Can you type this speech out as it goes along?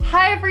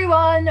Hi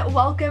everyone,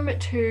 welcome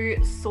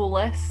to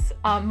Solace.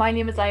 My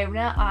name is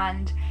Iona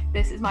and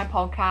this is my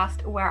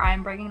podcast where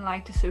I'm bringing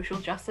light to social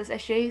justice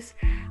issues.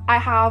 I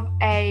have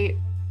a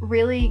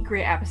really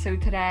great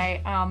episode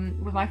today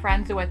with my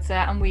friend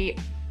Zoitza, and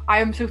I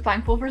am so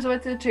thankful for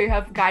Zoitza to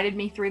have guided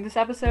me through this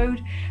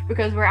episode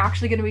because we're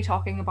actually going to be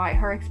talking about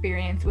her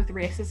experience with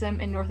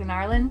racism in Northern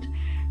Ireland.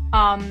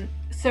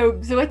 So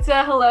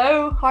Zoitza,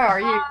 hello, how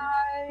are you?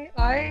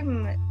 Hi,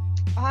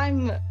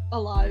 I'm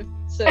alive,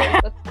 so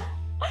that's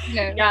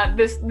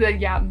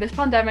this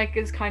pandemic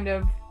is kind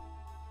of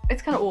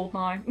old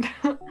now.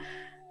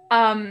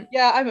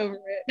 Yeah, I'm over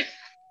it.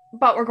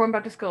 But we're going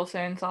back to school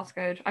soon, so that's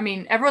good. I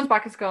mean, everyone's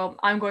back at school.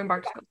 I'm going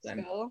back to school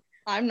soon.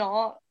 I'm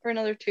not for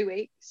another 2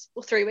 weeks.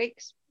 Well, 3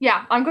 weeks.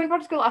 Yeah, I'm going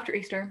back to school after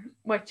Easter,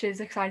 which is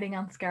exciting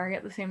and scary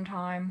at the same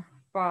time.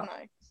 But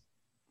nice.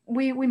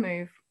 we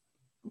move.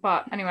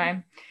 But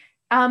anyway,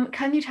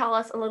 can you tell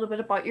us a little bit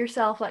about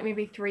yourself? Like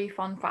maybe 3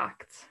 fun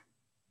facts.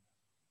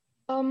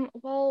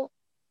 Well,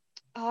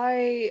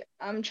 I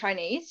am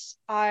Chinese.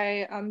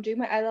 I do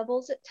my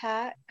A-levels at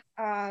Tech,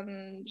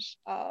 and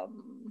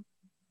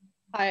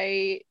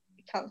I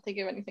can't think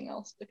of anything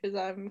else because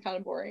I'm kind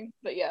of boring.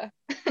 But yeah.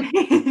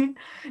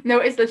 No,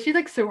 it's literally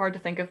like so hard to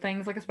think of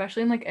things, like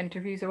especially in like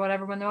interviews or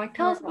whatever, when they're like,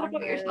 tell us a bit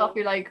about yourself.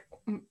 You're like,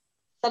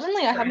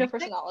 suddenly I have no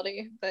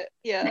personality, but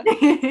yeah.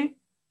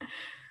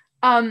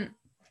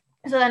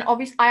 So then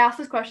obviously I asked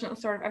this question at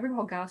the start of every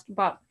podcast,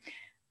 but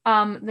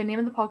the name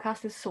of the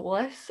podcast is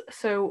Solace,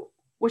 so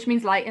which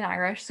means light in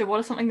Irish. So what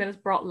is something that has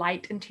brought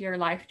light into your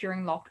life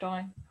during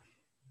lockdown?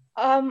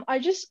 I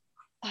just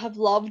have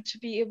loved to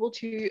be able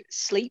to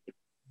sleep.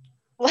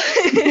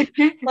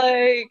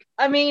 Like,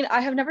 I mean, I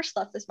have never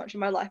slept this much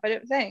in my life, I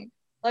don't think.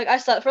 Like, I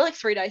slept for like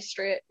 3 days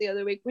straight the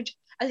other week, which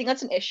I think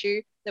that's an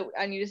issue that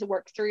I needed to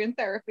work through in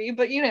therapy,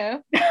 but you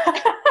know.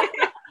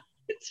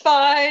 It's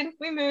fine.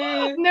 We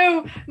move.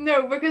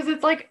 No, because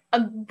it's like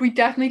we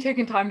definitely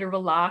taken time to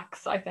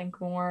relax. I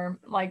think more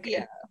like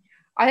yeah.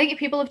 I think if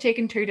people have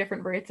taken 2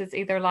 different routes, it's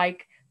either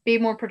like be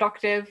more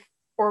productive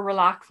or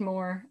relax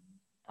more,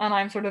 and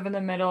I'm sort of in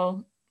the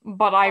middle.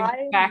 But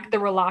I back the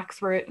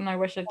relax route, and I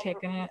wish I'd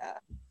taken it. Yeah.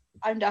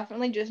 I'm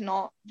definitely just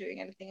not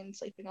doing anything and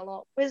sleeping a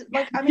lot. Because,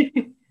 like, I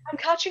mean, I'm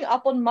catching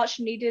up on much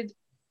needed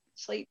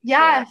sleep.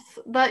 Yes,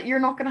 so. That you're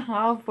not gonna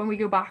have when we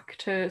go back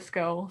to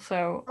school.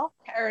 So I'll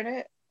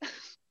carry it.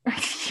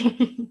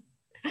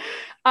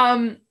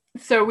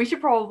 So we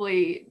should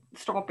probably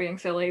stop being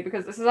silly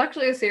because this is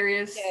actually a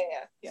serious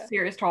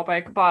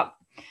topic. But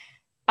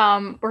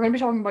we're going to be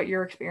talking about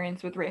your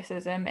experience with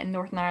racism in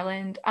Northern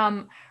Ireland.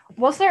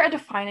 Was there a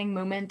defining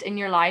moment in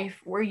your life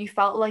where you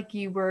felt like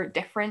you were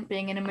different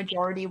being in a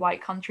majority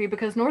white country?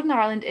 Because Northern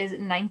Ireland is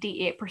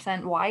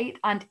 98% white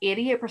and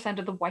 88%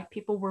 of the white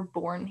people were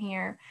born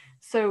here.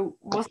 So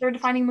was there a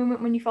defining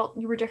moment when you felt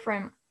you were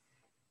different?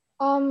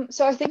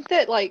 So I think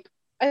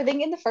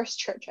in the first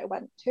church I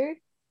went to,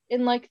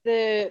 in like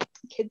the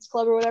kids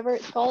club or whatever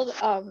it's called,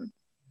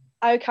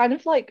 I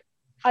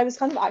was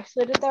kind of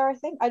isolated there. I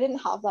think I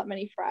didn't have that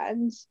many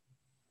friends.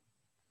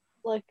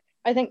 Like,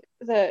 I think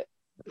that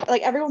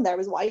like everyone there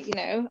was white, you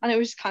know, and it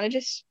was kind of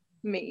just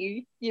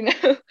me, you know.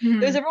 Mm-hmm.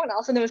 There was everyone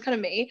else and there was kind of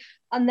me,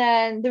 and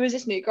then there was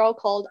this new girl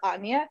called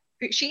Anya,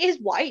 who she is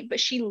white but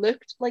she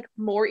looked like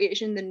more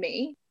Asian than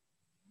me.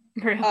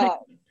 Really?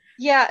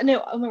 Yeah,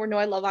 no,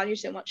 I love Anya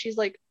so much. She's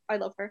like, I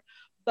love her,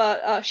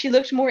 but she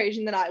looked more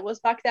Asian than I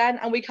was back then,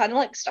 and we kind of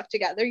like stuck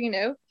together, you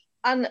know.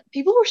 And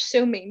people were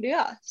so mean to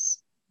us.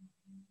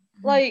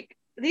 Like,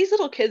 these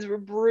little kids were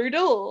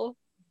brutal.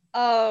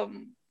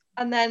 And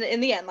then in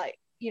the end, like,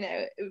 you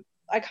know,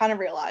 I kind of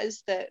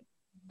realized that,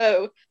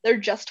 oh, they're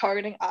just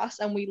targeting us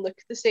and we look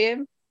the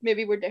same.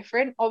 Maybe we're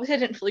different. Obviously, I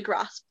didn't fully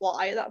grasp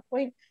why at that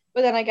point.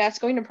 But then I guess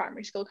going to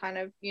primary school kind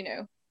of, you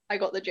know, I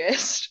got the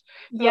gist.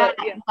 Yeah,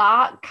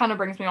 that kind of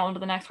brings me on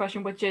to the next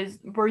question, which is,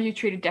 were you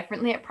treated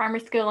differently at primary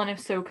school? And if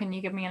so, can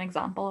you give me an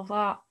example of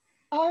that?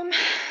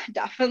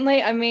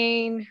 Definitely. I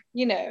mean,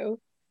 you know,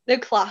 the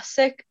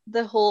classic,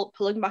 the whole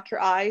pulling back your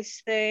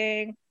eyes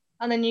thing.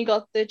 And then you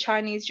got the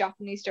Chinese,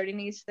 Japanese, dirty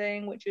knees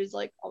thing, which was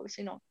like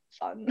obviously not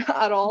fun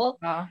at all.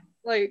 Yeah.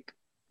 Like,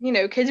 you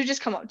know, kids would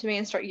just come up to me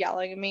and start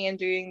yelling at me and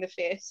doing the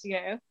face, you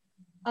know.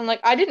 And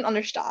like I didn't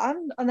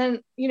understand. And then,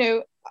 you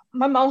know,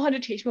 my mom had to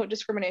teach me what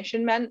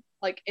discrimination meant,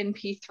 like in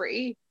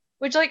P3,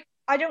 which like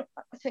I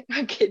think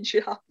a kid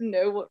should have to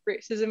know what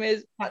racism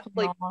is at,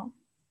 like,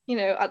 you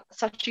know, at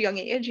such a young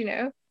age, you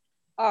know.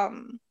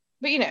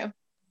 But you know,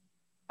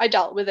 I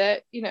dealt with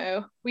it, you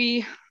know.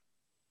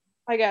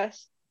 I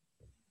guess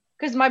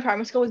because my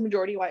primary school was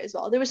majority white as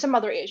well. There was some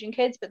other Asian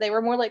kids, but they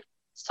were more like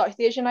South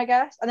Asian, I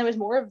guess, and there was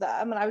more of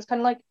them, and I was kind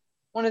of like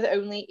one of the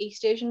only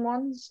East Asian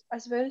ones, I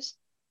suppose.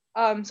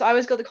 So I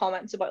always got the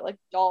comments about like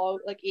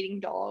eating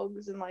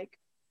dogs and like,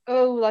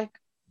 oh, like,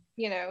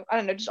 you know, I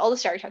don't know, just all the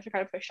stereotypes are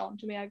kind of pushed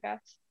onto me, I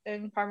guess,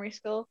 in primary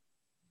school.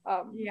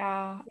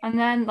 Yeah, and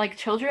then like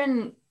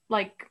children,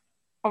 like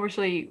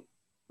obviously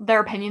their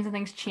opinions and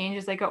things change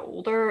as they get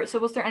older. So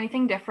was there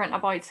anything different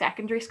about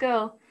secondary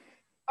school?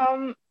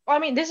 I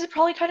mean, this is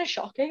probably kind of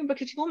shocking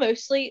because people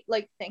mostly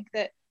like think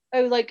that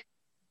oh, like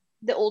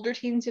the older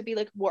teams would be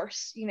like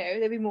worse,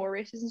 they'd be more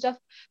racist and stuff.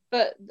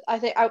 But I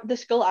think the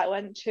school I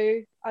went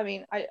to, I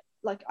mean, I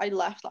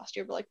left last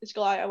year, but like the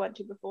school I went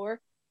to before,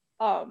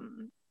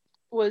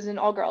 was an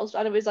all girls,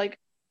 and it was like,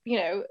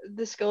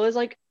 the school is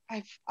like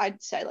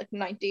I'd say like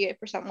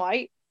 98%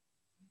 white.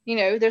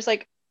 There's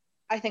like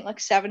I think like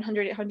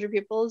 700, 800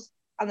 pupils,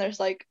 and there's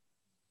like,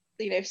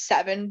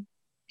 7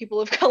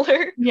 people of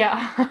color.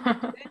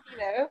 Yeah.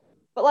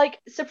 But like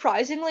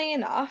surprisingly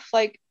enough,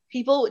 like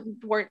people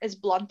weren't as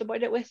blunt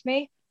about it with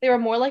me. They were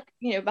more like,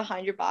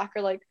 behind your back,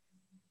 or like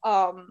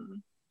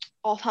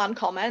offhand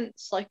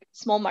comments, like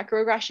small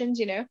microaggressions.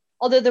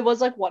 Although there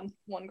was like one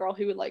girl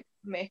who would like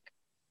make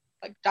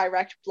like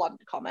direct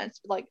blunt comments,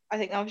 but like I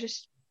think that was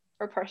just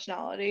her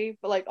personality.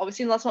 But like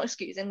obviously that's not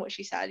excusing what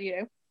she said.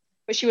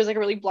 But she was like a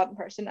really blunt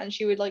person, and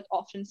she would like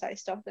often say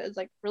stuff that is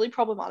like really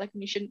problematic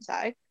and you shouldn't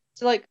say.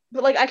 So like,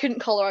 but like I couldn't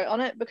call her out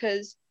on it,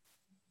 because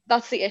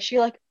that's the issue.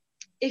 Like,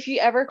 if you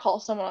ever call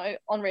someone out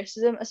on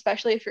racism,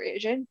 especially if you're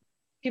Asian,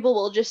 people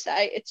will just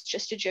say it's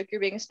just a joke.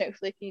 You're being a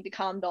snowflake. You need to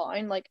calm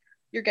down. Like,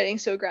 you're getting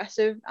so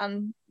aggressive,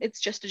 and it's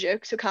just a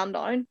joke. So calm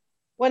down.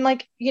 When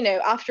like,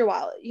 after a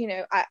while,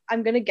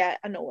 I'm gonna get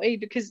annoyed,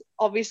 because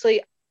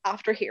obviously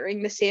after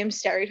hearing the same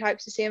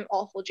stereotypes, the same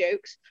awful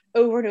jokes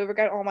over and over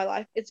again all my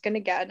life, it's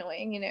gonna get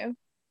annoying.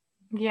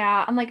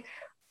 Yeah, and like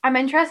I'm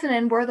interested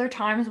in, were there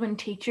times when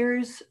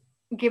teachers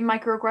give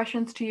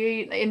microaggressions to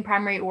you in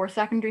primary or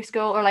secondary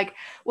school, or like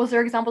was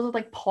there examples of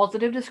like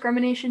positive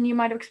discrimination you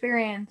might have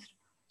experienced?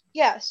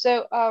 Yeah,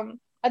 so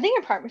I think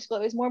in primary school,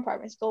 it was more in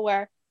primary school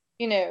where,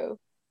 you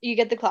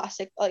get the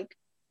classic like,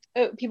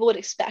 people would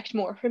expect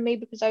more from me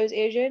because I was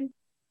Asian.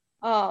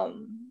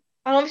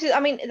 And obviously, I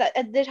mean, that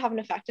it did have an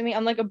effect on me.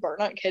 I'm like a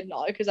burnout kid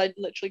now, because I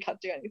literally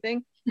can't do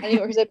anything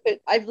anymore, because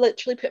I've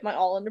literally put my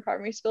all into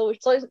primary school,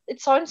 which like,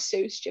 it sounds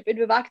so stupid,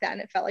 but back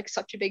then it felt like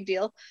such a big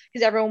deal,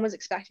 because everyone was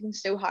expecting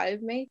so high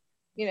of me,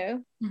 you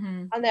know.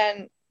 Mm-hmm. And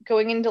then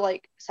going into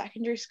like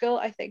secondary school,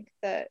 I think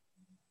that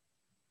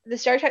the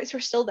stereotypes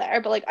were still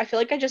there, but like I feel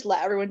like I just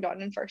let everyone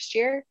down in first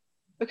year,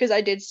 because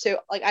I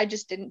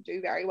just didn't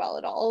do very well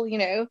at all.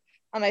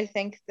 And I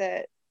think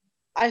that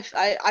I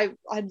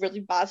had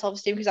really bad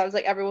self-esteem, because I was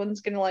like, everyone's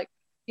gonna like,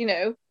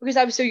 because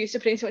I was so used to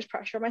putting so much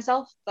pressure on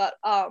myself. But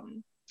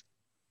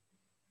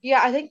yeah,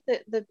 I think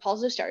that the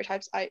positive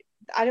stereotypes, I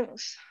don't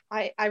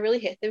I really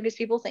hate them, because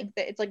people think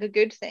that it's like a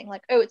good thing,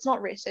 like, oh, it's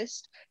not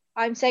racist.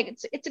 I'm saying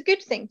it's a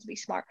good thing to be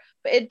smart,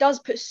 but it does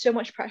put so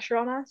much pressure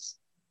on us,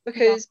 Yeah.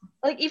 because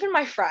like even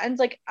my friends,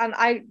 like, and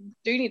I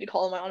do need to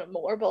call them out on it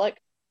more, but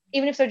like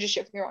even if they're just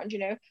joking around,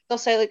 they'll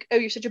say like, oh,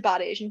 you're such a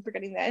bad Asian for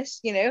getting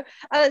this. And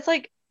it's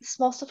like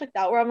small stuff like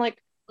that where I'm like,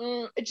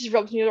 it just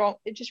rubs me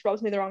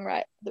the wrong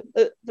right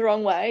the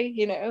wrong way.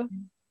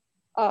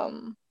 But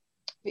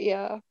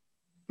yeah.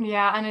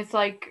 Yeah, and it's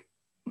like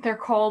they're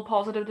called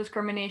positive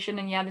discrimination,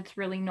 and yet it's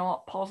really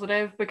not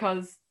positive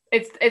because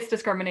it's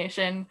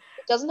discrimination.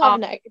 It doesn't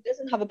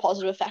have a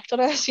positive effect on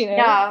us.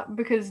 Yeah,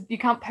 because you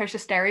can't push a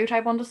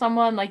stereotype onto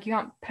someone, like you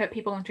can't put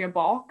people into a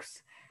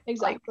box. Like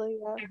Exactly,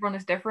 yeah. everyone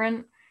is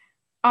different.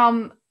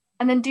 Um,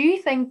 and then do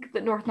you think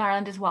that Northern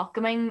Ireland is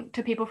welcoming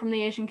to people from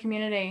the Asian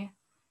community?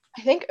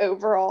 I think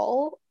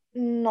overall,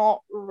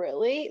 not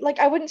really. Like,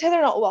 I wouldn't say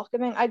they're not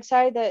welcoming. I'd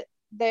say that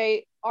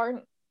they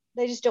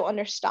just don't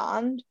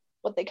understand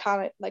what they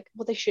can, like,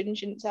 what they should and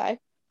shouldn't say.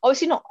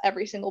 Obviously, not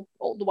every single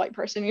old white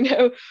person,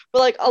 but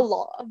like a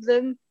lot of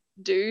them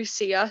do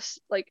see us,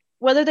 like,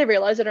 whether they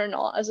realize it or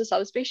not, as a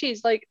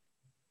subspecies. Like,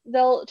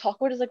 they'll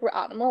talk about us like we're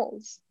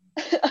animals.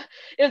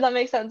 If that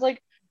makes sense.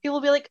 Like, people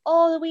will be like,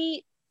 oh, the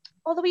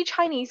wee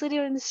Chinese lady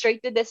in the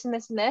street did this and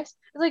this and this.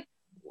 It's like,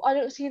 I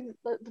don't see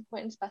the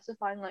point in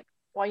specifying like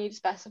why you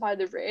specify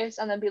the race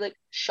and then be like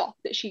shocked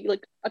that she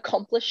like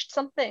accomplished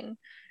something,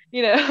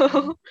 you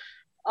know.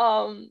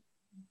 um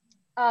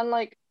and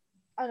like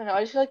I don't know,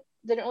 I just feel like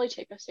they don't really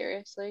take us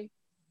seriously,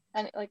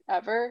 and like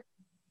ever,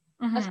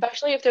 Mm-hmm.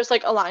 especially if there's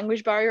like a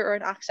language barrier or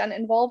an accent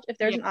involved. If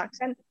there's Yeah. an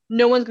accent,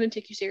 no one's going to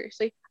take you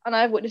seriously. And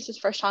I've witnessed this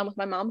firsthand with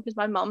my mom, because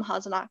my mom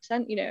has an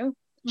accent. She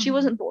Mm-hmm.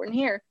 wasn't born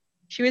here.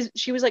 She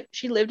was like,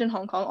 she lived in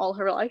Hong Kong all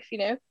her life,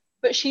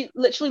 but she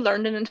literally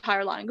learned an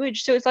entire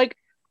language. So it's like,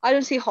 I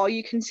don't see how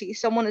you can see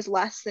someone as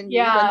less than you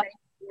when Yeah, they're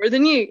more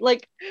than you.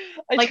 Like,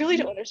 I like truly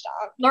don't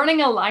understand.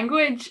 learning a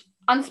language,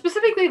 and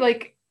specifically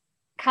like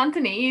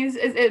Cantonese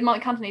is it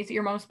Cantonese that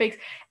your mom speaks.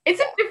 It's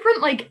a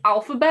different like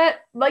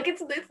alphabet. Like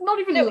it's not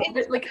even No,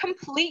 it's a like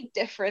complete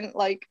different,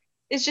 like,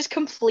 it's just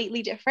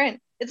completely different.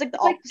 It's like the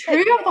it's like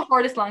opposite, two of the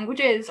hardest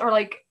languages are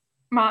like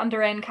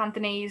Mandarin,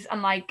 Cantonese,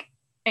 and like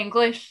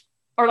English,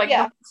 or like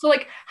Yeah, so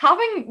like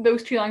having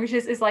those two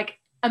languages is like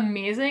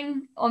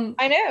amazing. On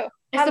I know.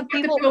 it's the And fact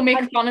that people make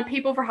and fun of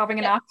people for having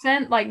an yeah,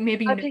 accent, like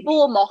maybe and no. people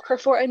will mock her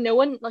for it, and no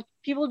one, like,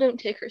 people don't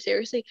take her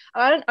seriously.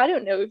 And I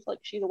don't know if like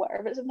she's aware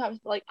of it sometimes,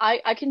 but like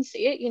I can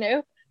see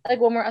it. Like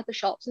when we're at the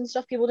shops and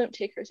stuff, people don't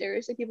take her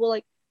seriously. People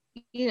like,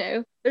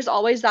 there's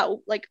always that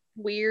like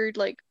weird,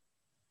 like,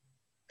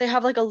 they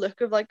have like a look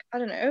of like, I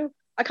don't know,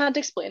 I can't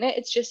explain it.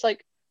 It's just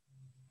like,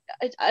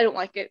 I don't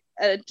like it,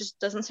 and it just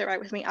doesn't sit right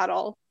with me at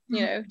all.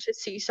 you know, to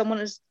see someone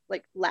as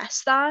like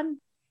less than.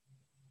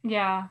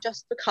 Yeah.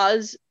 Just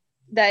because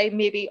they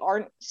maybe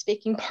aren't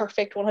speaking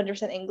perfect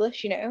 100%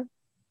 English, you know.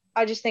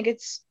 I just think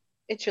it's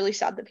really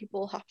sad that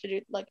people have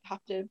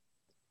to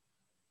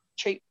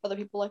treat other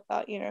people like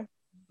that, you know.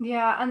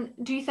 Yeah, and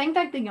do you think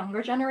like the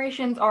younger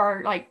generations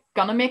are like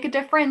gonna make a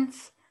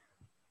difference?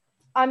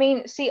 I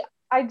mean, see,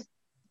 I'd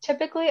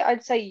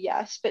say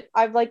yes, but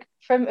I've like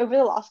from over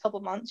the last couple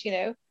months, you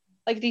know,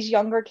 like these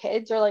younger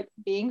kids are like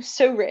being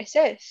so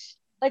racist,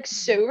 like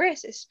so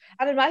racist,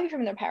 and it might be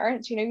from their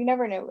parents, you know, you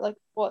never know like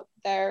what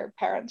their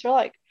parents are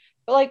like,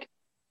 but like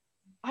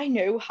I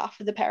know half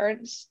of the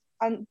parents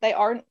and they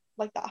aren't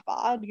like that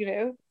bad, you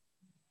know.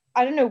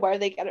 I don't know where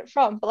they get it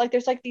from, but like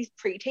there's like these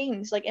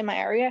preteens like in my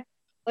area,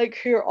 like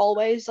who are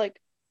always like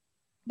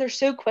they're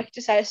so quick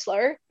to say a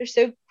slur, they're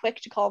so quick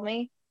to call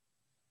me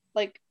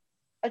like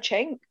a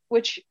chink,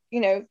 which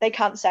you know they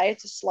can't say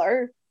it's a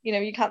slur. You know,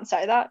 you can't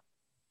say that.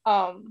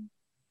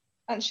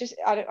 And it's just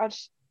I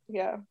just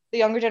yeah, the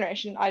younger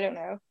generation, I don't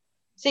know.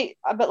 See,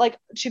 but like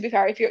to be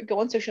fair, if you go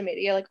on social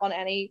media, like on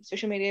any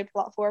social media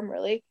platform,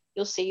 really,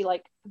 you'll see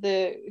like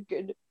the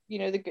good, you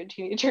know, the good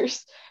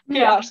teenagers who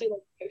Yeah, are actually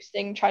like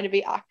posting, trying to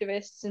be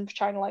activists and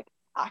trying to like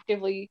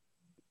actively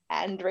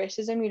end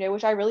racism, you know,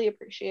 which I really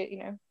appreciate, you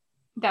know.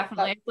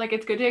 definitely. Like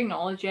it's good to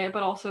acknowledge it,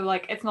 but also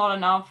like it's not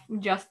enough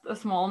just a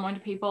small amount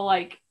of people.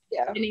 Like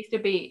Yeah, it needs to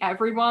be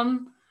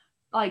everyone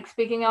like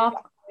speaking up.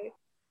 exactly.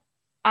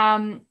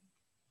 Um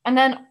and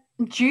then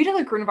due to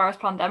the coronavirus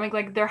pandemic,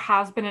 like there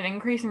has been an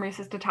increase in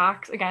racist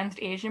attacks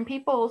against Asian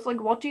people. So,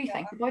 like what do you Yeah.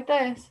 think about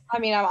this? I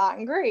mean, I'm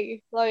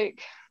angry.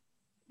 Like,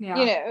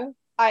 you Yeah. know,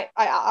 I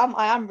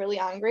am really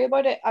angry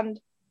about it, and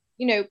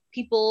you know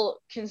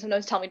people can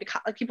sometimes tell me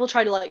to like people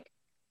try to like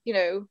you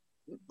know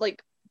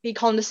like be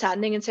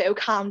condescending and say, oh,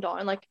 calm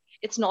down, like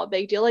it's not a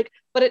big deal, like,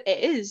 but it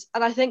is,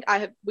 and I think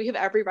we have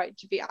every right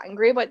to be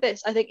angry about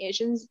this. I think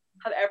Asians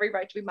have every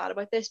right to be mad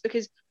about this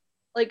because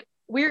like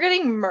we're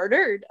getting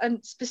murdered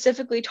and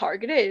specifically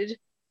targeted,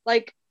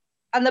 like,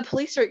 and the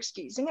police are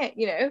excusing it,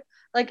 you know,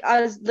 like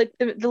as like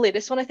the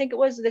latest one, I think it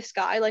was this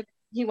guy, like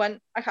he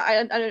went, I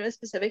don't know the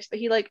specifics, but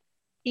he like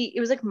it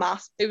was like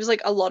mass, it was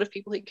like a lot of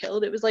people he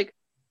killed. It was like,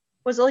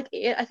 was it like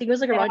eight? I think it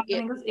was like Yeah, around I eight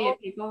think it was people,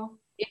 8 people.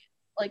 eight,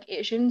 like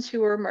Asians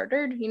who were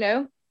murdered, you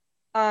know,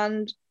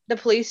 and the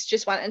police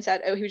just went and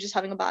said, oh, he was just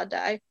having a bad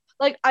day.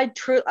 Like I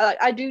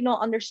do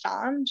not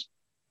understand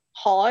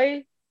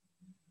how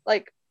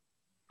like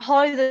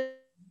how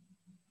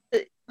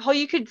how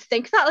you could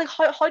think that, like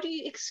how do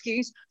you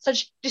excuse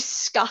such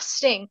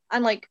disgusting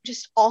and like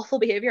just awful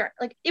behavior,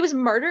 like it was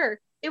murder,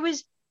 it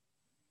was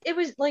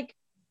like,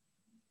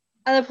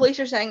 and the police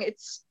are saying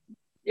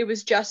it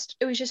was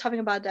just having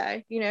a bad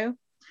day, you know.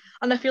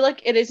 And I feel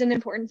like it is an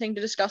important thing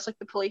to discuss, like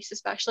the police,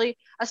 especially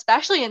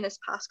in this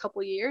past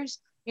couple of years,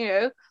 you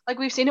know, like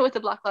we've seen it with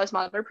the Black Lives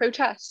Matter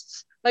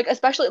protests, like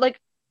especially like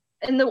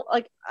in the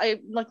like I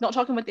like not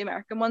talking about the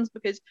American ones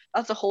because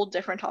that's a whole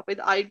different topic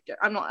that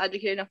I'm not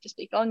educated enough to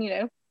speak on, you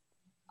know.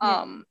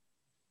 Yeah.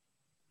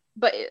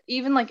 But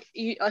even like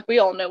like we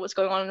all know what's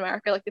going on in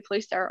America, like the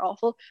police there are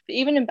awful, but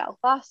even in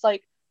Belfast,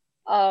 like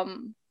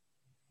um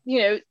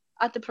you know,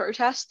 at the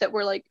protests that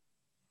were like,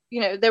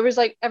 you know, there was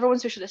like everyone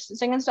social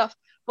distancing and stuff,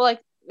 but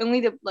like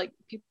only the like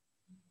people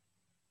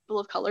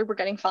of color were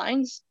getting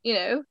fines, you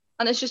know.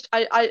 And it's just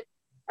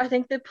I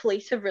think the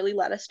police have really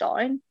let us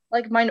down,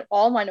 like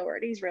all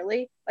minorities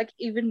really, like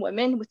even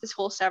women with this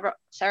whole Sarah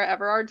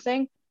Everard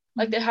thing,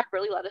 like Mhm. they have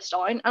really let us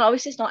down. And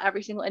obviously it's not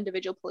every single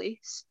individual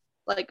police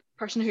like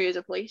person who is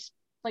a policeman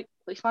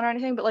or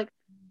anything, but like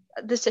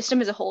the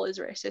system as a whole is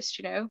racist,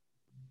 you know.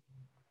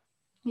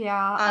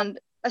 Yeah. And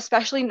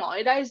especially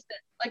nowadays,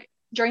 like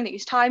during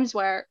these times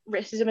where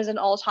racism is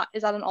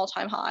at an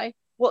all-time high,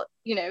 well,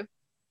 you know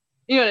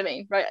what I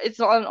mean, right? It's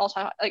not an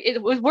all-time high, like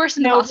it was worse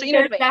in the No, past, but but you know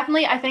there's what I mean.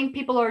 definitely, I think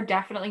people are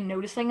definitely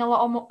noticing a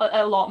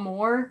lot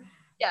more,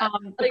 Yeah,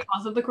 like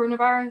because of the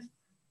coronavirus.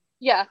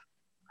 yeah,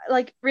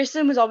 like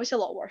racism was obviously a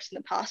lot worse in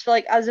the past, but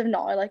like as of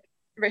now, like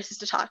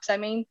racist attacks, I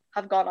mean,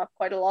 have gone up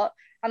quite a lot,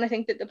 and I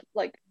think that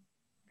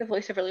the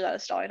police have really let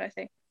us down, I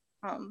think,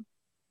 um,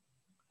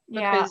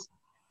 Yeah. because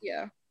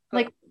yeah, but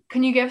Like,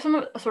 can you give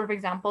some sort of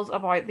examples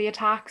about the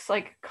attacks,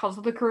 like, because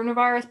of the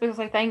coronavirus? Because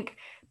I think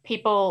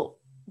people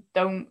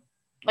don't,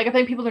 like, I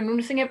think people are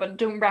noticing it, but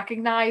don't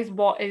recognize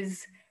what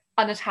is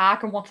an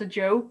attack and what's a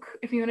joke,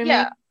 if you know what I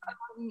yeah, mean.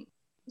 um,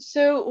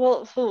 so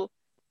well,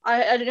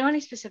 I don't know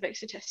any specific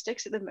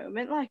statistics at the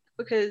moment, like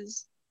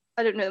because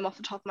I don't know them off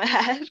the top of my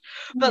head,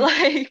 but Mhm.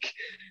 like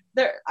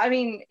I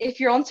mean, if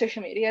you're on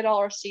social media at all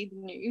or see the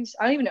news,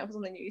 I don't even know if it's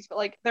on the news, but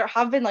like there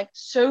have been like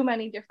so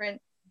many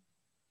different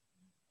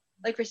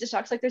like racist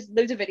attacks. Like there's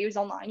loads of videos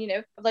online, you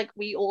know, of like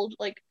we old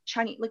like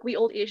Chinese, like we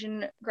old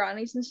Asian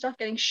grannies and stuff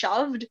getting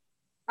shoved,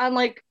 and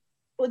like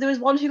there was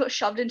one who got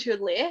shoved into a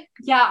lake.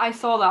 Yeah, I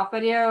saw that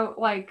video.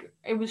 Like,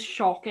 it was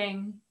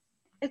shocking.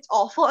 It's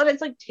awful, and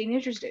it's like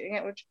teenagers doing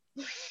it, which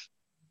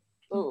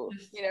oh,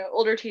 Just, you know,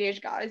 older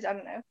teenage guys, I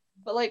don't know,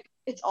 but like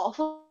it's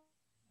awful.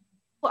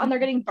 and they're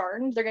getting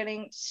burned, they're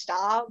getting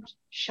stabbed,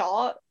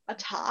 shot,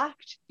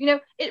 attacked. You know,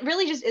 it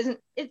really just isn't.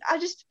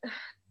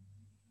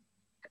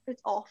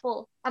 It's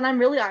awful, and I'm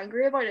really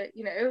angry about it.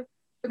 You know,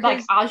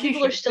 because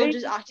people are still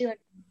just acting like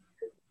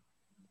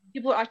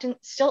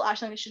still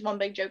acting like it's just one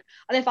big joke.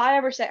 And if I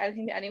ever say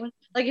anything to anyone,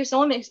 like if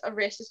someone makes a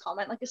racist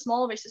comment, like a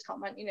small racist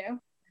comment, you know,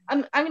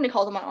 I'm gonna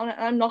call them out on it,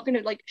 and I'm not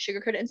gonna like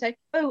sugarcoat it and say,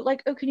 oh,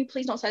 can you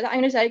please not say that? I'm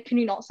gonna say, can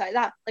you not say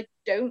that? Like,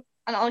 don't,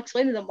 and I'll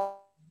explain to them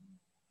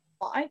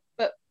why.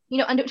 But you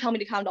know, and don't tell me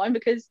to calm down,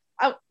 because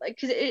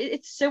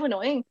it's so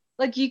annoying.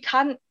 Like, you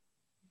can't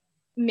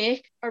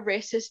make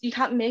racist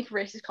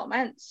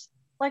comments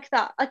like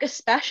that. Like,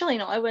 especially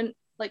now when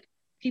like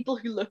people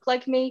who look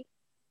like me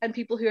and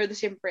people who are the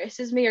same race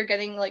as me are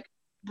getting like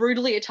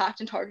brutally attacked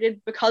and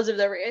targeted because of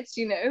their race,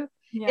 you know.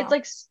 Yeah. It's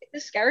like a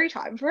scary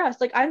time for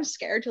us. Like, I'm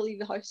scared to leave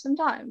the house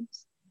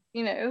sometimes,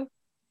 you know.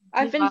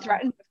 I've been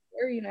threatened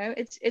before, you know.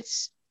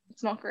 It's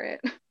not great.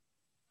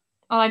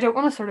 And I don't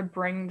want to sort of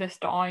bring this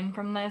down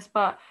from this,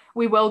 but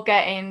we will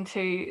get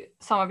into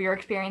some of your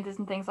experiences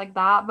and things like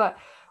that. But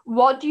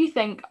what do you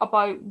think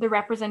about the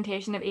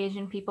representation of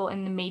Asian people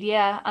in the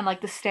media and like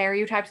the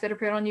stereotypes that are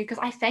put on you? Because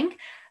I think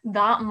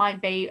that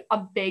might be a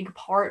big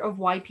part of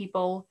why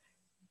people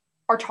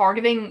are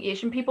targeting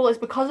Asian people, is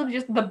because of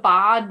just the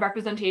bad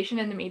representation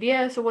in the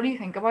media. So what do you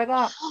think about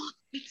that?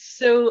 It's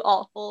so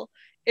awful.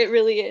 It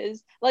really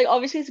is. Like,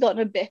 obviously it's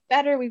gotten a bit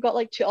better. We've got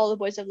like To All the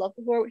Boys I've Loved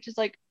Before, which is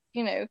like,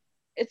 you know,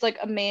 it's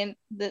like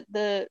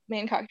the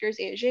main character is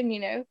Asian, you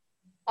know.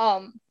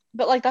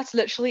 But like that's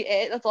literally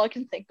it. That's all I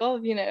can think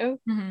of, you know,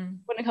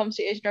 when it comes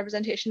to Asian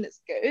representation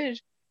that's good.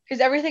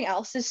 Because everything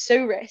else is so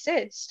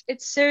racist.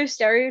 It's so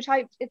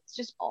stereotyped. It's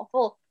just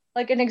awful.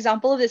 Like, an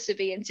example of this would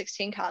be in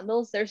 16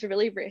 Candles. There's a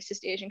really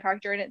racist Asian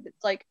character in it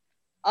that's like,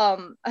 I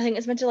think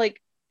it's meant to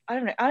like, I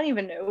don't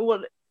even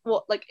know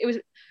what like it was.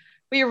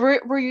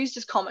 We're used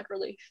as comic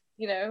relief,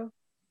 you know.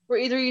 We're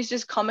either used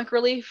as comic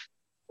relief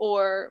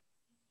or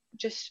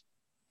just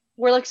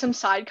we're like some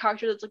side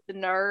character that's like the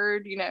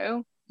nerd, you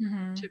know,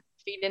 to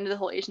feed into the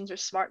whole Asians are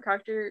smart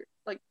character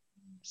like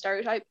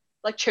stereotype,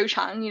 like Cho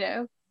Chang, you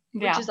know,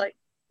 which is like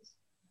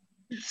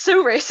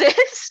so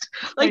racist.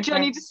 Like, do I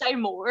need to say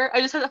more?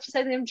 I just have to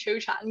say the name Cho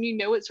Chang, you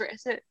know it's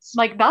racist.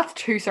 Like, that's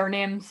two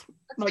surnames.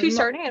 That's like, two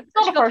surnames.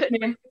 Not a first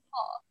name.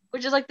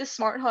 Which is like the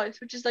smart house,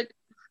 which is like,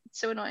 it's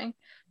so annoying.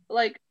 But,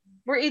 like,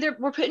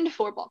 we're put into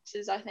 4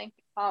 boxes, I think.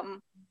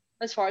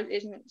 As far as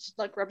Asian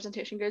like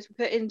representation goes, we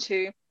put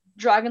into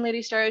Dragon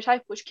Lady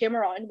stereotype, which came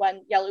around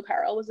when Yellow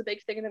Peril was a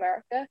big thing in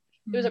America.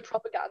 It was a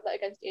propaganda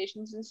against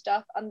Asians and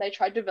stuff, and they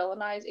tried to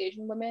villainize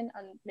Asian women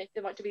and make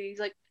them out to be these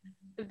like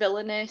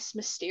villainous,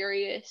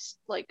 mysterious,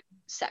 like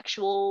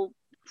sexual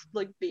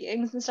like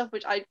beings and stuff,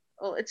 which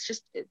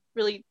it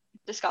really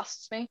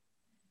disgusts me.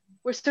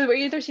 We're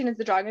either seen as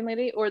the Dragon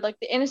Lady or like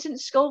the innocent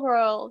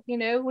schoolgirl, you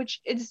know,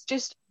 which is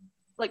just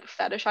like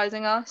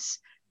fetishizing us,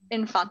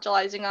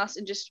 infantilizing us,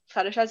 and just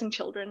fetishizing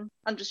children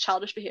and just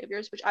childish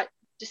behaviors, which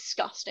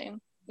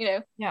disgusting, you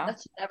know.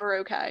 That's never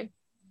okay.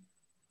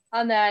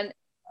 And then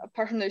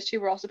apart from those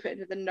two, we're also put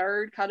into the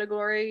nerd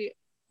category,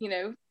 you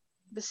know,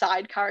 the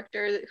side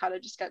character that kind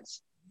of just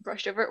gets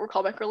brushed over. We're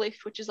comic relief,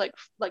 which is like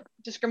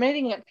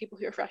discriminating against people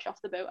who are fresh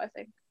off the boat, I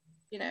think,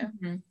 you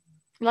know.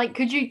 Like,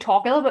 could you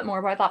talk a little bit more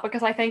about that?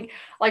 Because I think,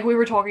 like, we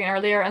were talking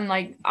earlier and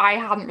like I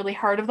hadn't really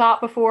heard of that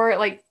before.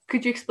 Like,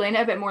 could you explain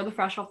it a bit more, the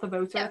fresh off the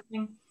boat sort of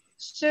thing?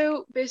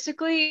 So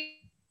basically,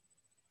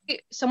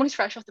 someone who's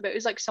fresh off the boat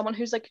is like someone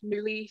who's like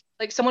newly,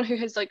 like someone who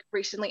has like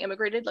recently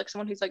immigrated, like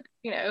someone who's like,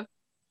 you know,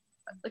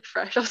 like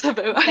fresh off the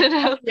boat. I don't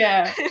know.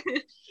 Yeah.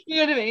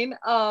 You know what I mean?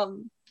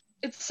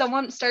 It's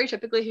someone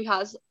stereotypically who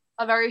has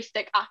a very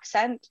thick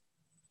accent,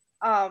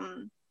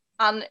 and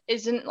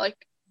isn't like,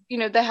 you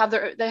know, they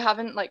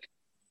haven't like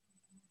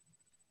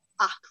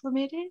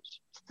acclimated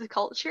to the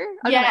culture.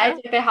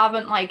 They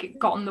haven't like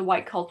gotten the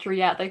white culture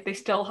yet. Like, they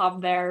still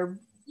have their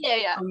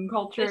own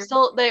culture.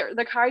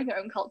 They're carrying their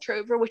own culture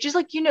over, which is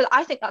like, you know,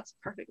 I think that's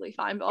perfectly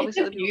fine. But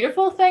obviously, it's a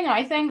beautiful thing,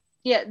 I think.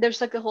 Yeah, there's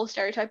like the whole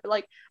stereotype, but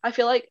like I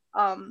feel like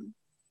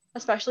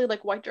especially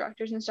like white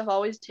directors and stuff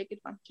always take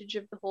advantage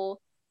of the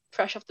whole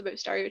fresh off the boat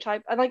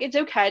stereotype. And like, it's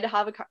okay to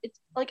have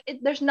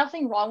there's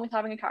nothing wrong with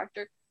having a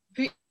character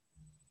who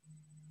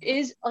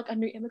is like a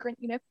new immigrant,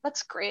 you know.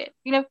 That's great,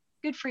 you know,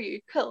 good for you,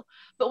 cool.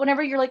 But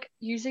whenever you're like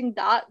using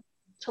that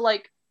to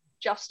like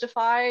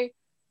justify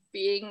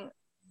being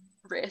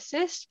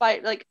racist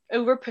by like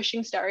over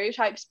pushing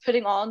stereotypes,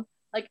 putting on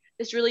like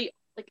this really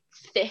like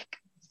thick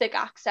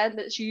accent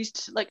that's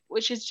used to, like,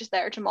 which is just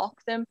there to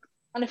mock them,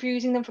 and if you're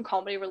using them for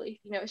comedy relief,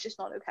 you know, it's just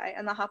not okay.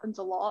 And that happens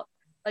a lot,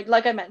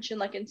 like I mentioned,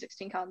 like in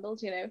 16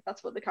 Candles, you know,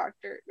 that's what the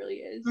character really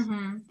is.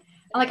 And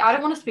like, I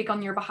don't want to speak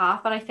on your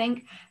behalf, but I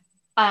think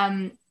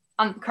and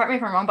correct me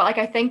if I'm wrong, but like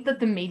I think that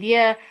the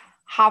media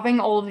having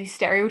all of these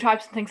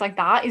stereotypes and things like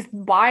that is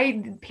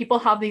why people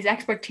have these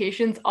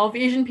expectations of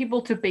Asian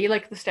people to be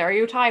like the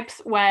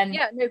stereotypes, when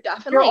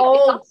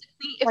definitely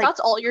if that's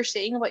all you're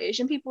saying about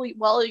Asian people,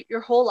 well,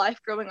 your whole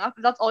life growing up,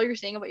 if that's all you're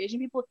saying about Asian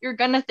people, you're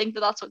gonna think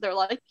that that's what they're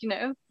like, you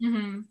know.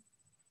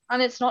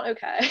 and it's not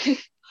okay.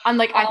 And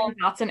like I think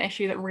that's an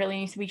issue that really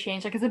needs to be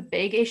changed. Like it's a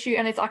big issue,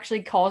 and it's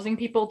actually causing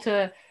people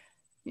to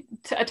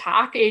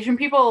attack Asian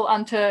people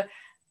and to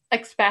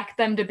expect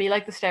them to be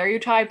like the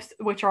stereotypes,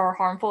 which are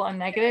harmful and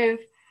negative,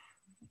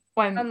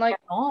 when and like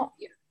they're not.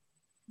 Yeah.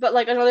 But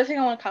like another thing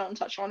I want to kind of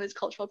touch on is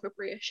cultural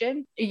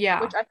appropriation,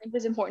 Yeah. which I think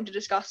is important to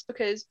discuss,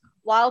 because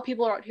while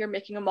people are out here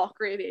making a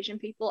mockery of Asian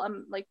people,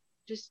 I'm like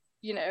just,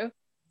 you know,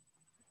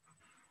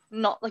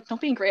 not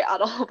being great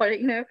at all about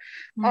it, you know.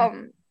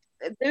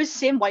 Those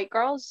same white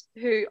girls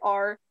who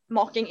are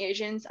mocking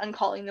Asians and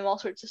calling them all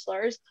sorts of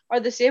slurs are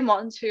the same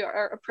ones who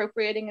are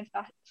appropriating and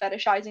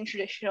fetishizing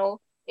traditional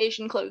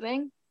Asian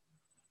clothing,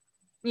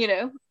 you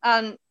know.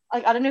 And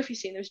like I don't know if you've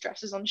seen those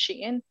dresses on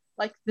Shein,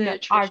 like the No,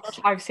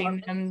 traditional I've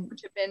seen them,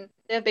 which have been,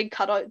 they have big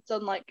cutouts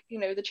on, like, you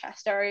know, the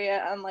chest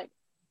area and like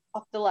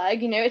up the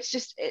leg, you know. It's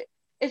just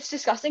it's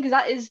disgusting, because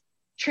that is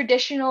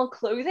traditional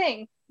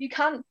clothing. You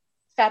can't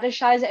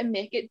fetishize it and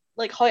make it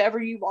like however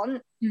you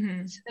want,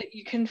 so that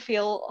you can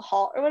feel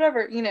hot or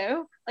whatever, you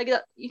know. Like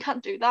that, you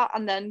can't do that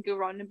and then go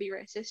around and be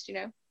racist, you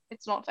know.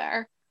 It's not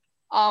fair.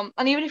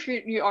 And even if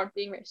you aren't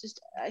being racist,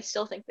 I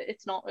still think that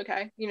it's not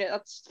okay, you know.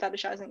 That's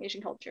fetishizing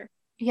Asian culture.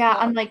 yeah.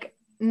 And like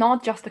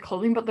not just the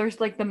clothing, but there's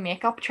like the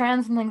makeup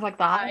trends and things like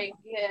that.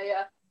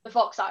 Yeah, the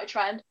fox eye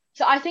trend.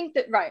 So I think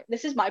that, right,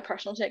 this is my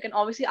personal take, and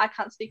obviously I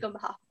can't speak on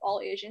behalf of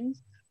all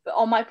Asians, but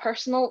on my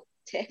personal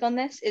take on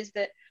this is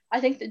that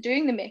I think that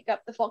doing the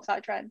makeup, the fox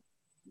eye trend,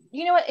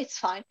 you know what, it's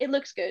fine. It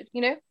looks good,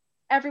 you know?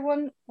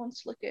 Everyone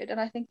wants to look good, and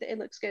I think that it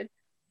looks good.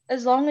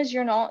 As long as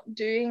you're not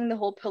doing the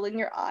whole pulling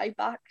your eye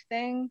back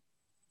thing,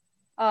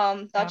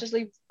 that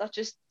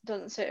just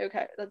doesn't sit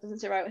okay. That doesn't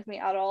sit right with me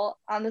at all.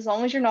 And as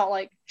long as you're not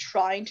like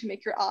trying to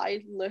make your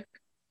eye look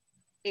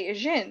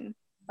Asian,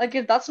 like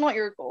if that's not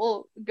your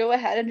goal, go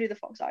ahead and do the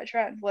fox eye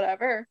trend,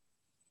 whatever.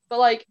 But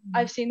like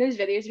I've seen those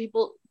videos of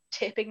people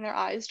taping their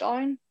eyes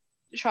down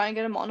to try and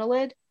get a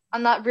monolid,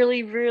 and that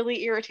really,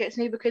 really irritates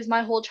me, because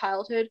my whole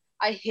childhood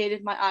I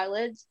hated my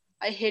eyelids.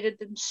 I hated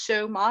them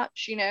so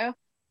much, you know.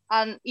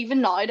 And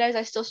even nowadays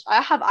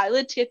I have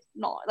eyelid tape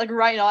now. Like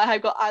right now I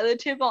have got eyelid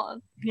tape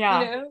on.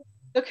 Yeah. You know?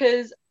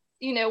 Because,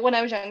 you know, when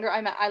I was younger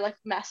I like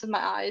messed with my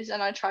eyes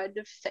and I tried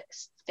to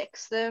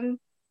fix them,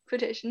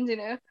 quotations, you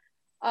know.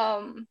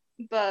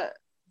 But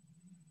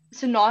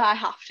so now I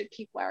have to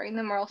keep wearing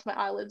them, or else my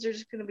eyelids are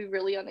just gonna be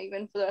really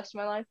uneven for the rest of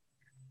my life.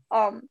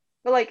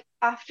 But like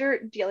after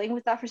dealing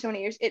with that for so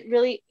many years, it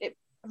really,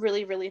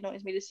 really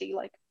annoys me to see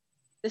like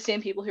the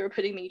same people who are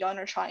putting me down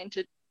are trying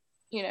to,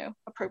 you know,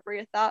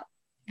 appropriate that.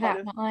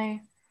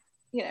 Definitely.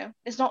 You know,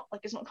 it's not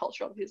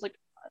cultural. It's like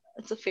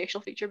it's a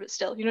facial feature, but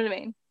still, you know what I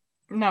mean?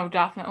 No,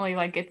 definitely.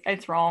 Like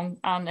it's wrong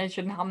and it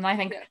shouldn't happen. I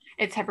think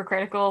it's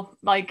hypocritical.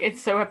 Like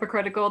it's so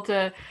hypocritical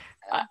to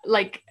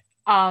like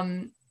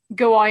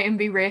go out and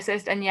be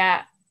racist and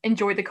yet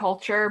enjoy the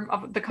culture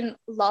of the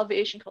love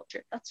Asian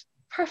culture. That's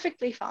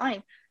perfectly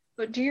fine,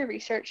 but do your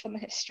research on the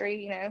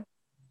history, you know.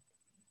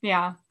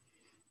 Yeah.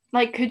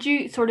 Like could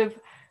you sort of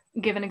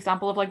give an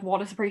example of like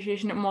what is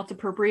appreciation and what's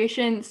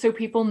appropriation so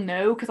people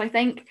know? Because I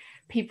think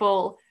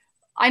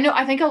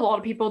I think a lot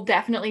of people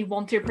definitely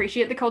want to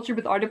appreciate the culture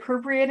without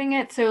appropriating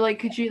it. So like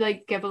could you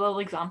like give a little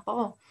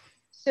example?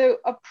 So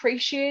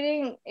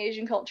appreciating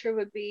Asian culture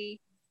would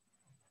be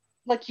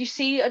like you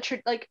see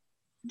like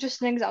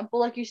just an example,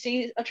 like you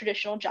see a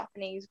traditional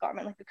Japanese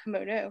garment like a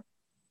kimono.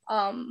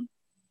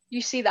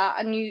 You see that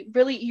and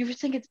you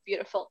think it's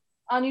beautiful,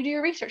 and you do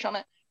your research on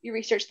it. You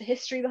research the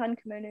history behind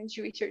kimonos,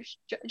 you research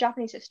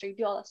Japanese history,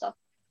 do all that stuff,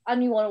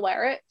 and you want to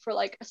wear it for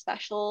like a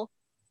special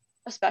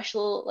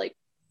like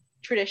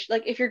tradition,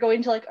 like if you're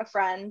going to like a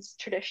friend's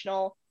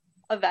traditional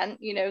event,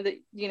 you know, that,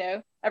 you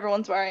know,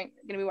 everyone's gonna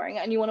be wearing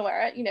it and you want to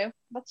wear it, you know,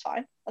 that's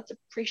fine. That's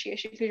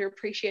appreciation, because you're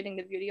appreciating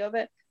the beauty of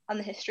it and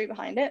the history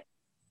behind it.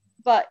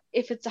 But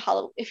if it's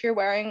if you're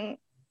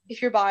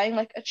buying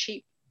like a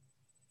cheap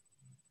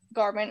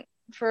garment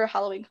for a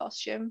Halloween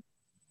costume,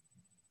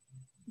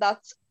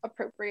 that's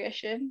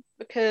appropriation,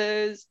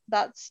 because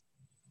that's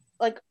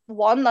like,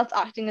 one, that's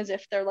acting as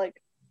if they're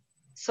like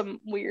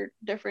some weird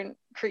different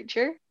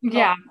creature,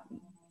 not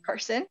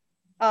person.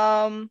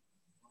 And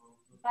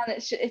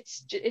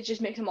it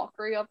just makes a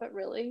mockery of it,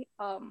 really.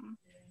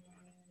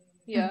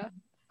 Yeah.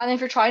 And if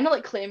you're trying to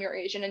like claim you're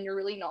Asian and you're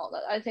really not,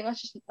 I think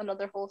that's just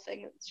another whole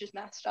thing that's just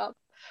messed up.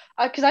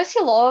 Because I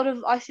see a lot of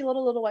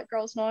little white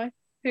girls now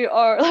who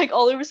are like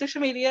all over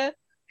social media,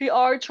 who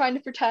are trying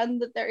to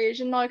pretend that they're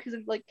Asian now because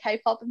of like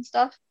K-pop and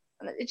stuff,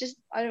 and it just,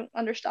 I don't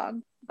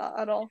understand that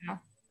at all.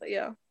 But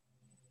yeah.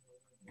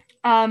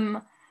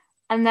 And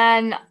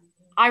then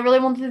I really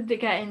wanted to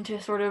get into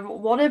sort of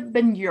what have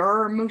been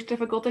your most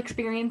difficult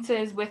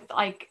experiences with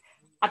like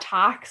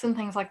attacks and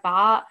things like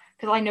that,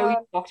 because I know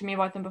you talked to me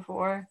about them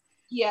before.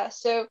 Yeah,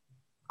 so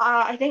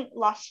I think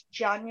last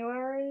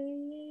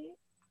January,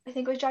 I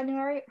think it was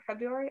January or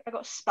February, I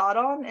got spat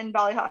on in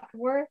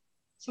Ballyhackmore.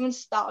 Someone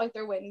spat out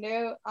their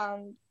window,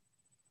 and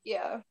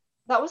yeah,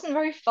 that wasn't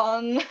very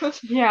fun.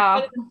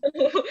 Yeah.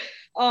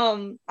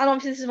 And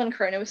obviously this is when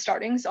Corona was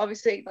starting, so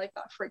obviously like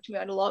that freaked me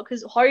out a lot,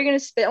 because how are you going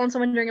to spit on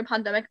someone during a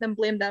pandemic and then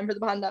blame them for the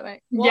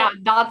pandemic? What?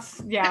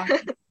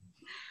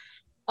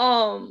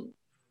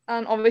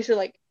 And obviously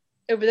like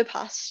over the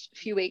past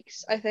few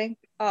weeks, I think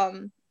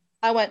I've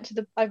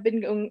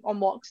been going on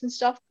walks and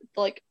stuff to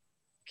like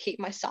keep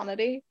my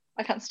sanity.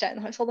 I can't stay in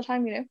the house all the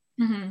time, you know.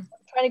 Mm-hmm. I'm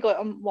trying to go out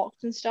on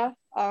walks and stuff.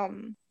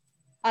 And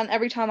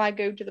every time I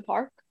go to the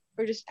park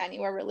or just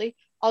anywhere really,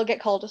 I'll get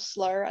called a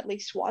slur at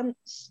least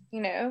once,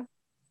 you know.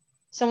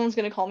 Someone's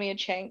gonna call me a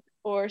chink,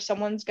 or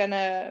someone's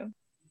gonna,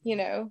 you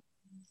know,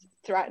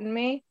 threaten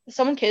me.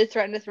 Someone kid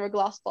threatened to throw a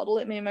glass bottle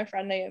at me and my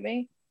friend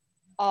Naomi.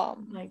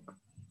 Like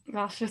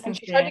that's just and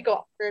insane. she tried to go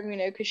after him, you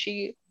know, because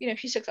she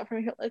sticks up for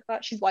me like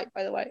that. She's white,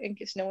 by the way, in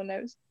case no one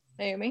knows.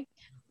 Naomi,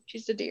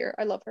 she's a dear.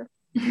 I love her.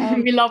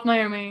 We love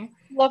Naomi.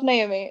 Love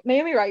Naomi.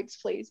 Naomi writes,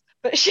 please.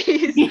 But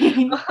she's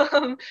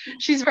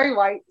she's very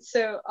white.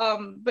 So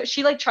but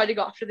she like tried to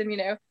go after them, you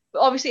know. But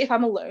obviously if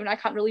I'm alone, I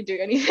can't really do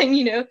anything,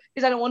 you know,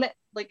 because I don't want to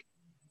like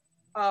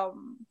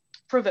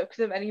provoke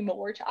them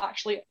anymore to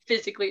actually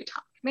physically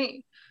attack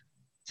me.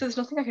 So there's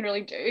nothing I can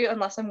really do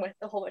unless I'm with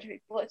a whole bunch of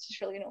people. It's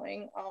just really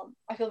annoying.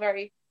 I feel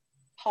very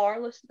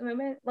powerless at the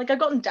moment. Like I've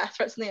gotten death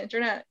threats on the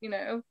internet, you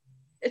know.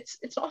 It's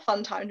not a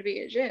fun time to be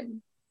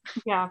Asian.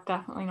 Yeah,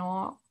 definitely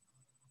not.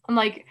 And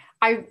like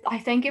I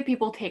think if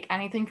people take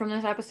anything from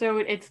this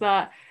episode, it's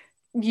that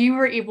you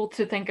were able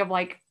to think of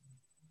like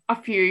a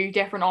few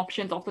different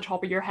options off the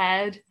top of your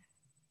head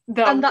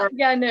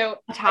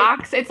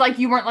attacks. It's like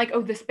you weren't like,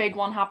 oh, this big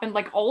one happened.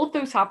 Like all of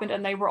those happened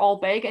and they were all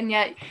big, and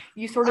yet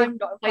you sort of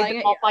played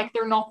them off like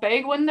they're not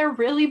big when they're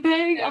really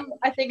big. Yeah,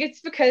 I think it's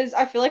because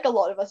I feel like a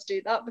lot of us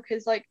do that,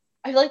 because like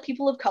I feel like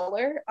people of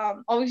color,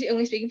 obviously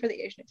only speaking for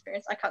the Asian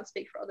experience, I can't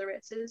speak for other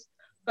races,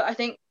 but I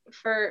think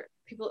for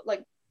people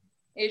like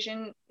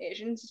Asians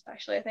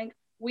especially, I think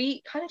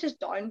we kind of just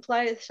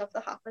downplay the stuff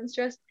that happens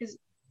to us because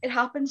it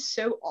happens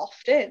so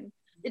often.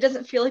 It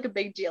doesn't feel like a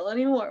big deal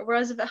anymore.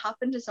 Whereas if it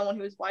happened to someone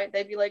who was white,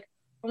 they'd be like,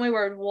 "Oh my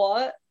word,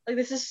 what? Like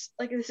this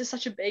is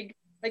such a big,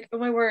 like, oh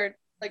my word,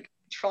 like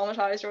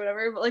traumatized or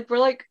whatever." But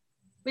like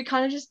we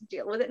kind of just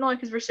deal with it now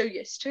because we're so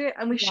used to it,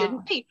 and we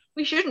shouldn't be.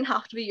 We shouldn't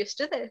have to be used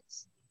to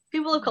this.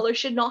 People of color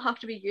should not have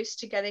to be used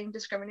to getting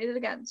discriminated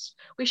against.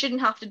 We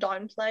shouldn't have to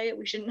downplay it.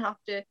 We shouldn't have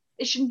to.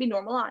 It shouldn't be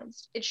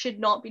normalized. It should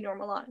not be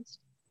normalized.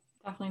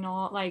 Definitely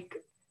not. Like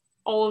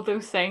all of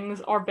those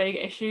things are big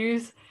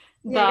issues.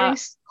 Yeah,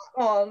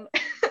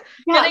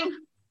 getting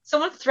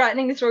someone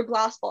threatening to throw a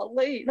glass bottle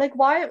at you. Like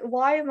why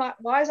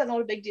is that not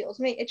a big deal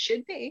to me? It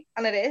should be,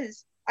 and it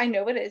is. I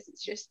know it is.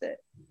 It's just that,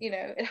 you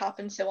know, it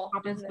happens so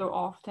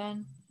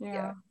often.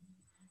 Yeah.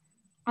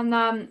 And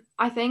then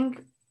I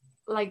think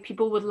like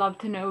people would love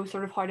to know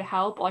sort of how to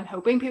help. I'm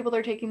hoping people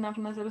are taking that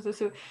from this episode.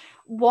 So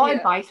what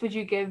advice would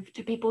you give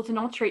to people to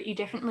not treat you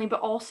differently,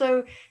 but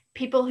also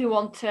people who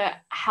want to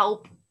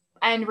help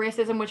end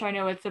racism, which I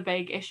know it's a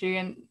big issue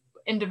and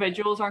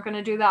individuals aren't going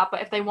to do that,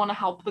 but if they want to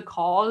help the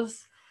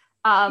cause.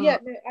 I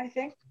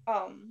think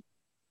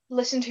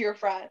listen to your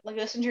friend, like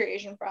listen to your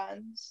Asian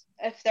friends.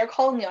 If they're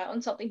calling you out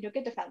on something, don't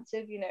get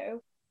defensive, you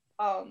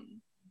know.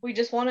 We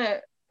just want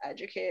to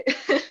educate.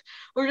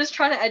 We're just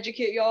trying to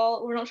educate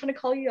y'all. We're not trying to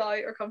call you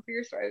out or come for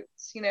your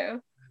throats, you know.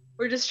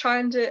 We're just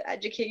trying to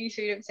educate you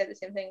so you don't say the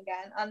same thing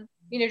again, and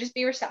you know, just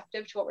be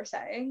receptive to what we're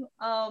saying.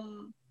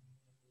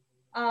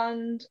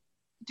 And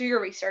do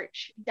your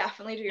research.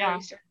 Definitely do your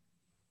research.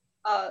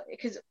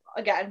 Because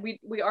again,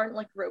 we aren't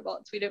like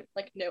robots. We don't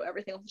like know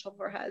everything off the top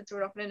of our heads. We're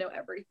not going to know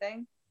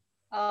everything.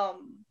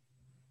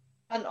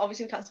 And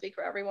obviously we can't speak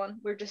for everyone.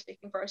 We're just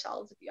speaking for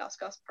ourselves if you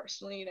ask us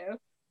personally, you know.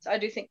 So I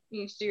do think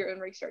you need to do your own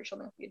research on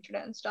like, the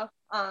internet and stuff.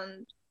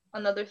 And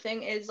another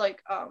thing is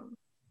like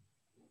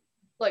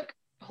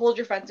hold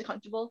your friends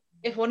accountable.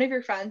 If one of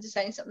your friends is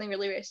saying something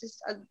really racist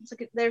and it's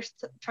like they're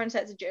trying to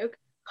say it's a joke,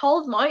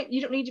 call them out.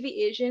 You don't need to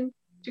be Asian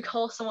to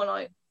call someone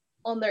out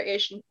on their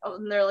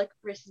like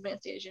racism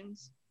against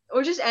Asians,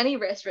 or just any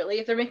race really.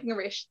 If they're making a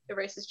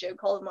racist joke,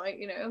 call them out,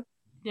 you know.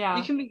 Yeah,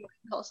 you can be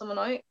call someone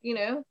out, you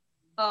know.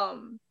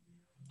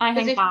 I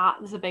think that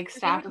is a big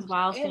step as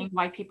well. Seeing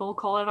white people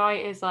call it out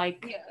is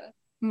like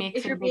makes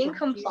if you're being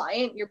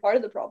compliant, you're part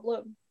of the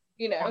problem,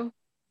 you know.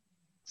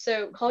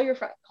 So call your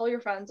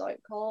friends out,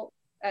 call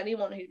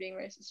anyone who's being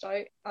racist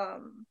out.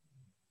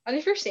 And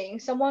if you're seeing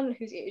someone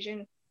who's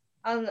Asian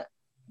and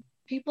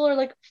people are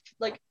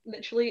like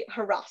literally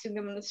harassing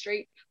them in the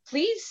street,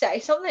 please say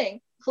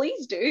something.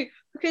 Please do,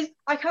 because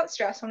I can't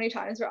stress how many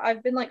times where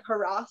I've been like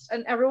harassed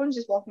and everyone's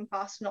just walking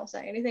past and not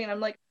saying anything, and I'm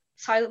like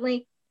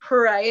silently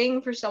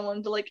praying for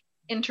someone to like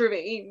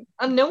intervene,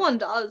 and no one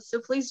does. So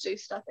please do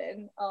step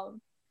in.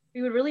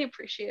 We would really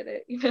appreciate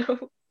it, you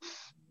know.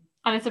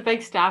 And it's a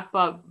big step,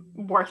 but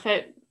worth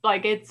it.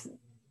 Like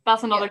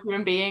that's another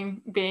human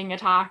being being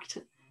attacked,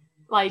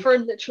 like for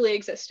literally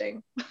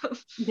existing.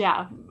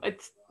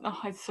 It's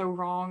so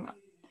wrong.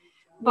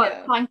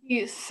 But thank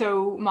you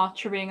so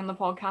much for being on the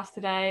podcast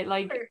today.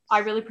 Like, I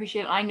really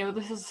appreciate it. I know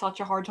this is such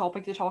a hard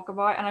topic to talk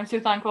about, and I'm so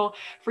thankful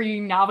for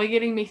you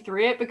navigating me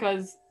through it,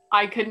 because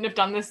I couldn't have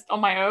done this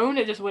on my own.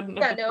 It just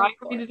wouldn't have been right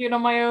for me to do it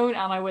on my own,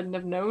 and I wouldn't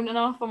have known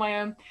enough on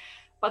my own.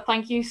 But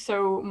thank you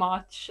so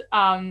much.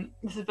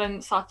 This has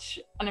been such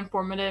an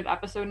informative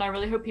episode, and I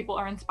really hope people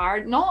are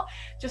inspired. Not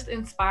just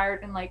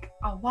inspired and like,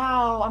 oh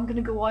wow, I'm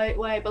gonna go out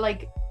way, but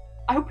like,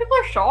 I hope people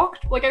are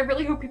shocked. Like, I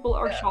really hope people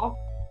are shocked.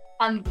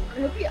 And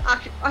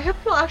I hope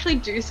people actually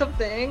do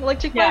something. Like,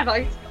 take my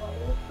advice.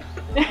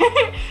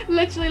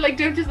 Literally, like,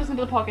 don't just listen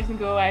to the podcast and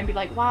go away and be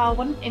like, wow,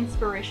 what an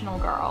inspirational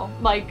girl.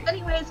 Like,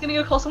 anyway, it's gonna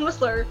go call someone a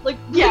slur. Like,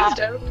 please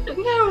don't.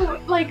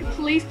 No, like,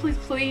 please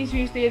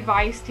use the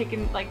advice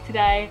taken like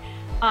today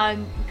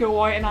and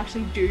go out and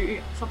actually do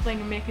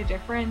something and make a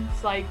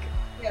difference. Like,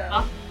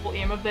 that's the whole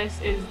aim of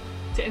this, is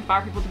to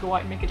inspire people to go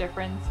out and make a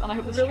difference. And I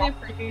hope this really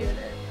appreciate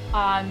it.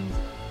 And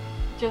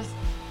just,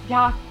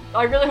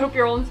 I really hope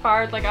you're all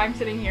inspired. Like, I'm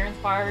sitting here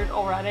inspired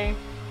already.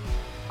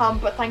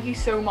 But thank you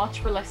so much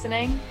for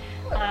listening,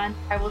 and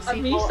I will see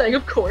you. Me saying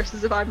of course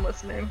as if I'm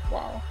listening.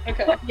 Wow.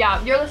 Okay.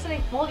 Yeah, you're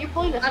listening. Well, you're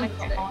probably listening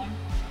right now.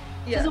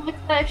 Yeah. So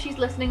if she's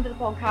listening to the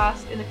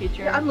podcast in the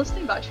future. Yeah, I'm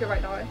listening back to it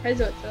right now. Hey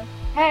Zoe.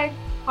 Hey,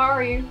 how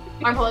are you?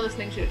 I'm probably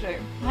listening to it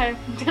too. Hey.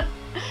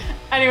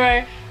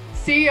 Anyway,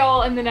 see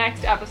y'all in the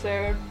next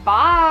episode.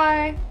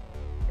 Bye.